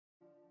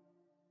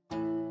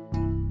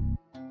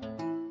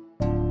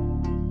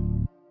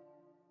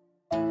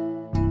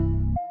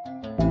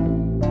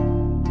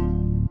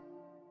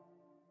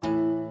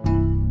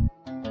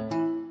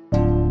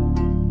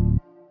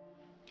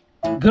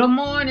Good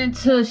morning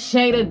to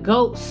Shada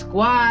Goat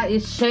Squad.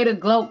 It's Shada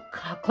Goat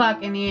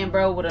clocking in,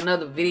 bro, with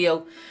another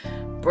video.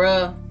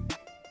 Bruh,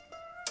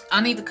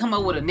 I need to come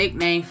up with a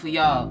nickname for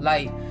y'all.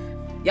 Like,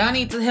 y'all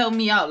need to help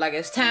me out. Like,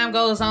 as time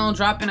goes on,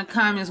 drop in the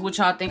comments what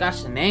y'all think I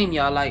should name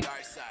y'all. Like,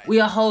 we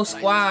a whole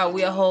squad,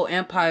 we a whole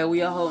empire,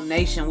 we a whole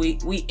nation.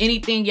 We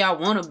anything y'all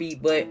want to be,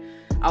 but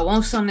I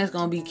want something that's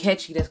going to be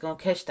catchy, that's going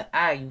to catch the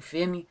eye, you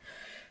feel me?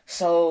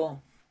 So,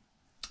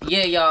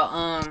 yeah,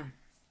 y'all,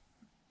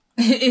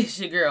 it's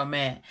your girl,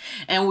 man,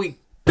 and we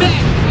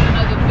back with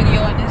another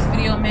video. In this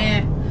video,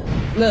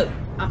 man, look,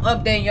 I'm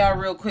updating y'all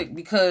real quick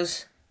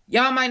because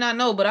y'all might not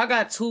know, but I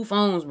got two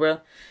phones, bro.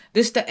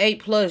 This the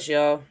 8 Plus,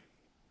 y'all.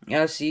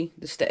 Y'all see,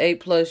 this the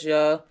 8 Plus,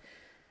 y'all,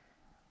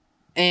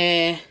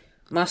 and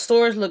my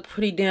storage look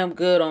pretty damn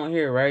good on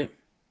here, right?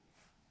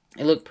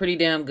 It looked pretty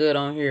damn good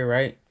on here,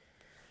 right?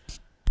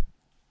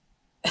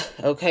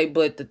 Okay,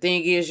 but the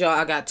thing is, y'all,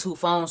 I got two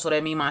phones, so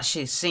that means my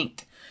shit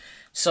synced.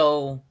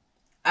 So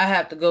I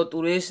have to go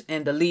through this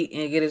and delete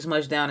and get as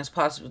much down as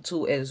possible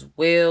too as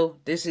well.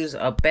 This is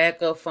a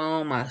backup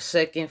phone, my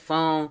second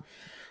phone.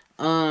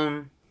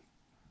 I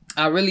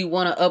really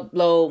want to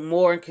upload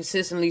more and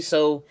consistently,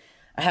 so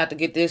I have to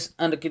get this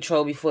under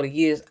control before the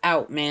year's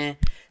out, man.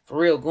 For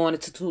real, going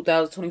into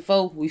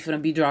 2024, we finna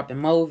be dropping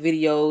more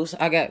videos.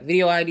 I got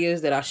video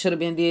ideas that I should have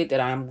been did that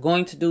I'm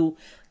going to do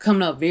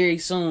coming up very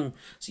soon.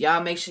 So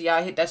y'all make sure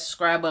y'all hit that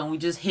subscribe button. We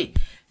just hit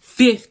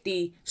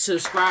 50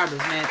 subscribers,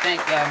 man.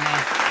 Thank y'all,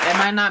 man. That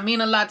might not mean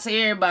a lot to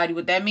everybody,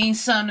 but that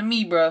means something to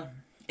me, bro.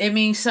 It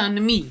means something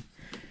to me.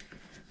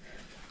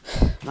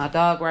 My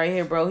dog right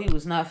here, bro, he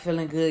was not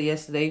feeling good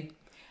yesterday.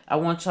 I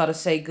want y'all to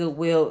say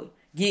goodwill.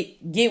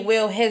 Get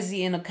well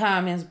hezzy in the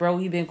comments, bro.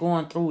 He been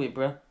going through it,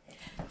 bro.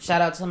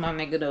 Shout out to my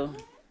nigga, though.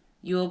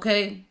 You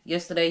okay?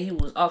 Yesterday, he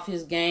was off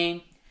his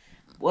game.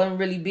 Wasn't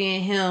really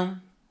being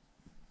him.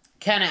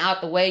 Kind of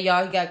out the way,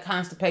 y'all. He got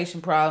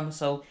constipation problems,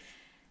 so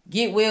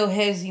get well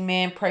hezzy,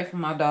 man. Pray for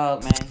my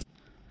dog, man.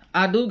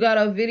 I do got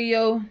a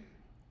video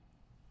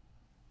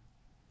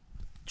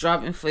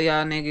dropping for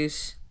y'all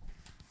niggas.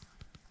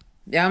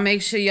 Y'all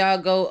make sure y'all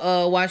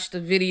go watch the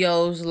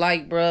videos.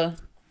 Like, bruh,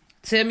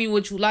 tell me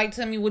what you like.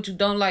 Tell me what you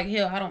don't like.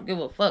 Hell, I don't give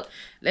a fuck.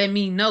 Let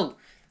me know.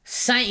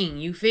 Same,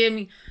 you feel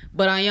me?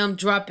 But I am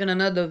dropping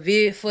another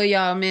vid for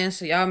y'all, man.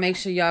 So y'all make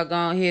sure y'all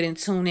go ahead and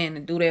tune in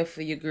and do that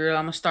for your girl.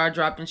 I'm going to start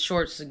dropping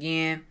shorts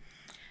again.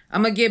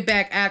 I'm going to get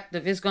back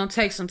active. It's going to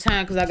take some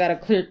time because I got to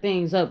clear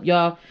things up,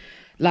 y'all.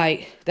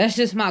 Like, that's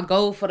just my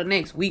goal for the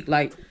next week.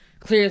 Like,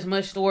 clear as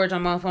much storage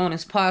on my phone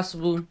as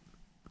possible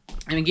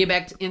and get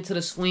back into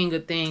the swing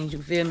of things.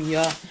 You feel me,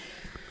 y'all?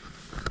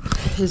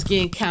 It's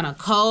getting kind of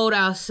cold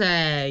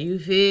outside. You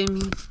feel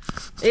me?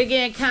 It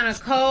getting kind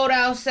of cold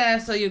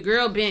outside, so your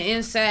girl been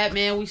inside,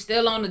 man. We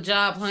still on the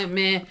job hunt,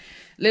 man.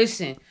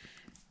 Listen,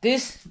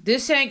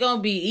 this ain't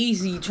gonna be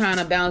easy trying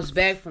to bounce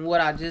back from what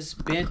I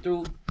just been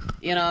through.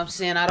 You know what I'm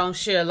saying? I don't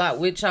share a lot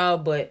with y'all,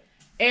 but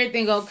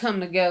everything gonna come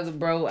together,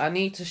 bro. I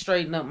need to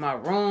straighten up my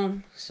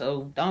room,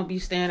 so don't be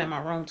staying at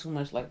my room too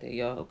much like that,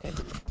 y'all, okay?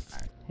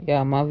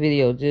 Y'all, my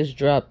video just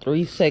dropped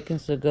 3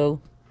 seconds ago.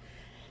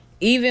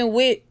 Even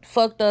with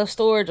fucked up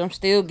storage, I'm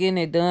still getting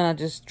it done. I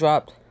just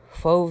dropped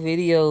 4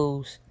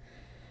 videos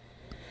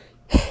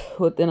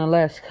within the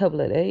last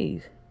couple of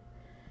days.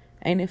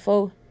 Ain't it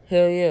 4?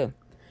 Hell yeah.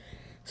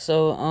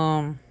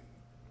 So,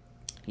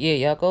 yeah,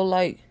 y'all go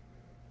like,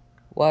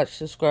 watch,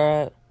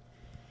 subscribe.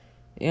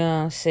 You know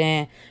what I'm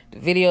saying? The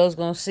video is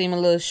going to seem a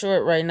little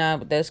short right now,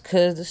 but that's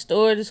because the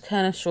storage is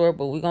kind of short,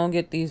 but we're going to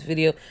get these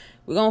videos.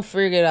 We're going to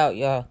figure it out,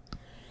 y'all.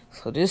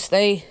 So just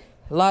stay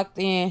locked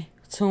in,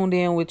 tuned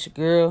in with your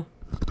girl.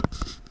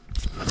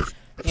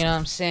 You know what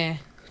I'm saying?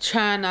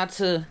 Try not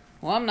to,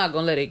 well, I'm not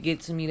going to let it get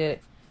to me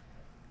that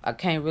I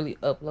can't really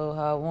upload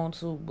how I want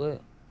to,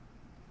 but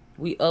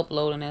we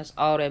upload and that's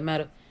all that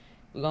matters.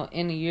 We're going to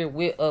end the year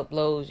with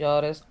uploads,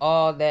 y'all. That's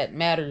all that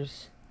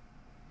matters.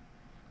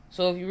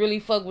 So if you really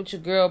fuck with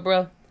your girl,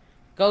 bro,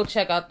 go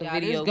check out the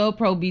video. This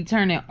GoPro be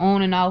turning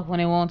on and off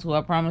when it want to,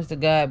 I promise to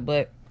God.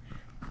 But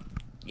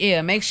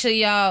yeah, make sure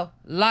y'all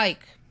like,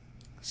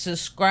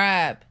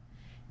 subscribe,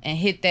 and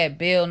hit that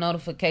bell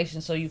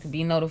notification so you can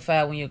be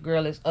notified when your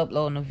girl is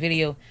uploading a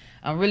video.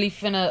 I'm really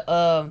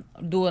finna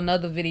do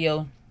another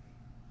video.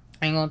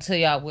 I ain't gonna tell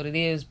y'all what it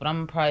is, but I'm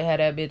gonna probably have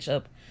that bitch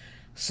up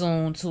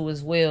soon too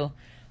as well.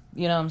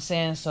 You know what I'm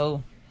saying?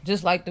 So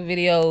just like the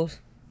videos,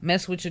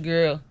 mess with your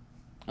girl.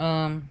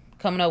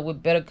 Coming up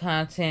with better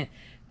content,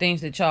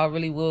 things that y'all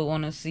really would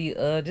want to see.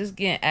 Just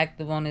getting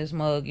active on this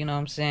mug, you know what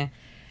I'm saying?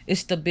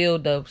 It's the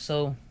build up,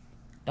 so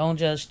don't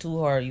judge too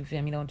hard, you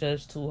feel me? Don't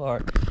judge too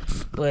hard.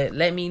 But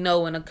let me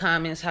know in the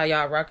comments how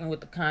y'all rocking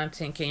with the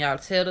content. Can y'all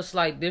tell the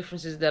slight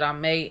differences that I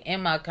made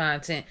in my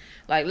content?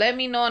 Like, let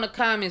me know in the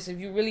comments. If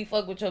you really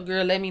fuck with your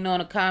girl, let me know in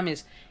the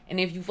comments. And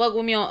if you fuck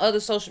with me on other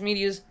social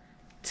medias,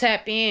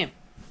 tap in.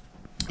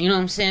 You know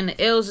what I'm saying?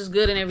 The L's is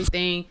good and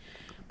everything,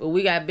 but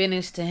we got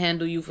business to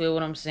handle, you feel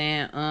what I'm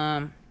saying?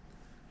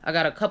 I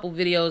got a couple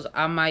videos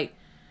I might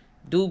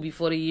do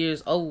before the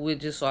year's over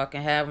with just so I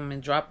can have them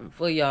and drop them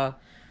for y'all.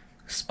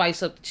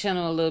 Spice up the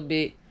channel a little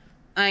bit.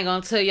 I ain't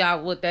gonna tell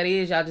y'all what that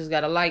is. Y'all just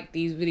gotta like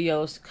these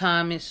videos,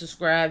 comment,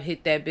 subscribe,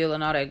 hit that bell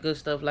and all that good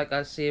stuff like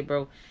I said,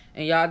 bro.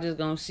 And y'all just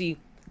gonna see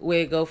where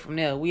it go from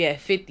there. We at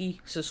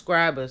 50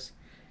 subscribers.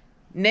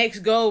 Next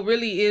goal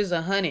really is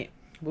 100.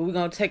 But we're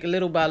gonna take it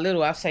little by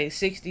little. I say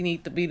 60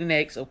 need to be the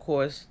next, of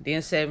course.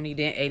 Then 70,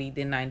 then 80,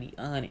 then 90,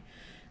 100.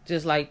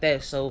 Just like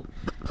that. So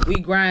we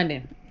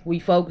grinding. We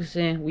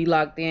focusing. We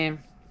locked in.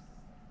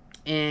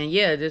 And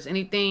yeah, just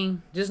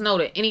anything. Just know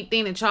that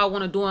anything that y'all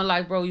want to do in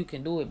life, bro, you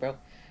can do it, bro.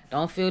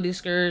 Don't feel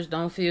discouraged.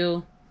 Don't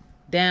feel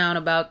down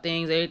about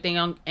things. Everything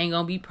ain't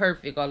gonna be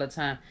perfect all the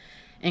time.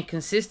 And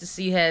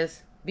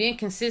being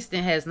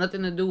consistent has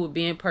nothing to do with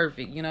being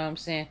perfect. You know what I'm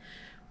saying?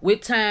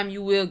 With time,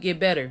 you will get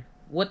better.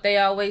 What they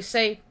always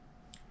say,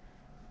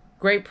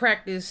 great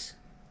practice.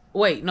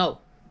 Wait, no.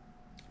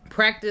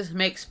 Practice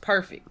makes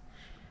perfect.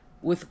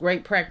 With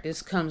great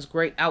practice comes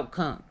great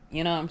outcome.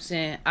 You know what I'm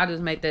saying? I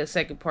just made that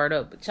second part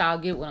up. But y'all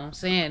get what I'm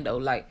saying, though.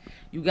 Like,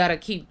 you got to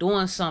keep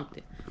doing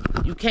something.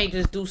 You can't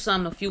just do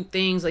something a few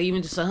things or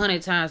even just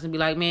 100 times and be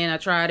like, man, I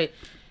tried it.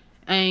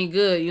 I ain't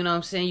good. You know what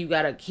I'm saying? You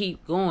got to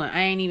keep going.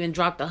 I ain't even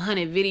dropped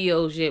 100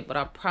 videos yet. But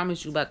I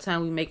promise you, by the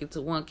time we make it to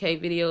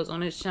 1K videos on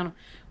this channel,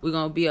 we're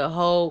going to be a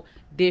whole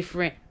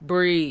different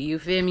breed. You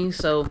feel me?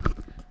 So,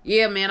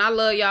 yeah, man, I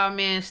love y'all,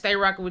 man. Stay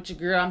rocking with your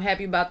girl. I'm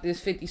happy about this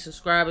 50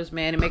 subscribers,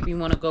 man. It make me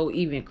want to go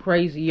even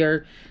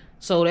crazier.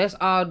 So that's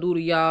all due to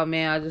y'all,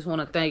 man. I just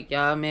want to thank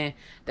y'all, man.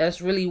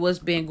 That's really what's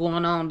been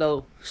going on,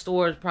 though.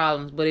 Storage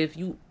problems. But if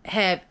you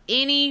have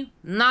any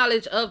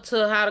knowledge up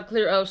to how to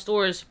clear up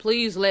storage,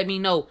 please let me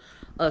know.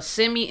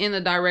 Send me in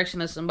the direction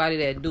of somebody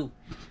that do.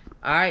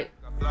 Alright?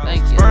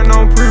 Thank you. Burn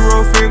on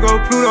pre-roll,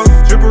 Fingo, Pluto.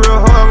 Drip real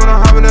hard when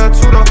I'm hopping that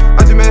tudo.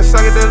 I just made a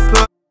socket that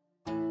plug.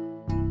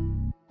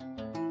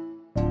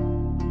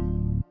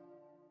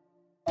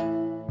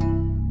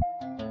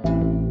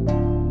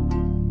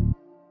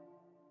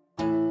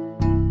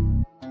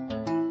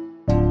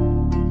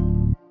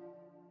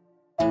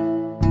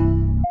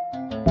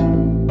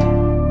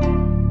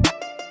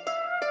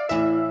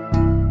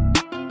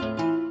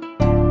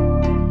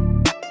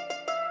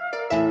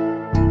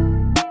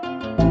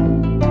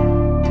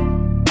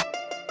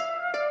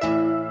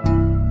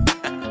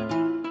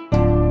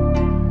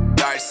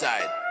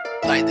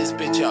 Light this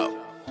bitch up.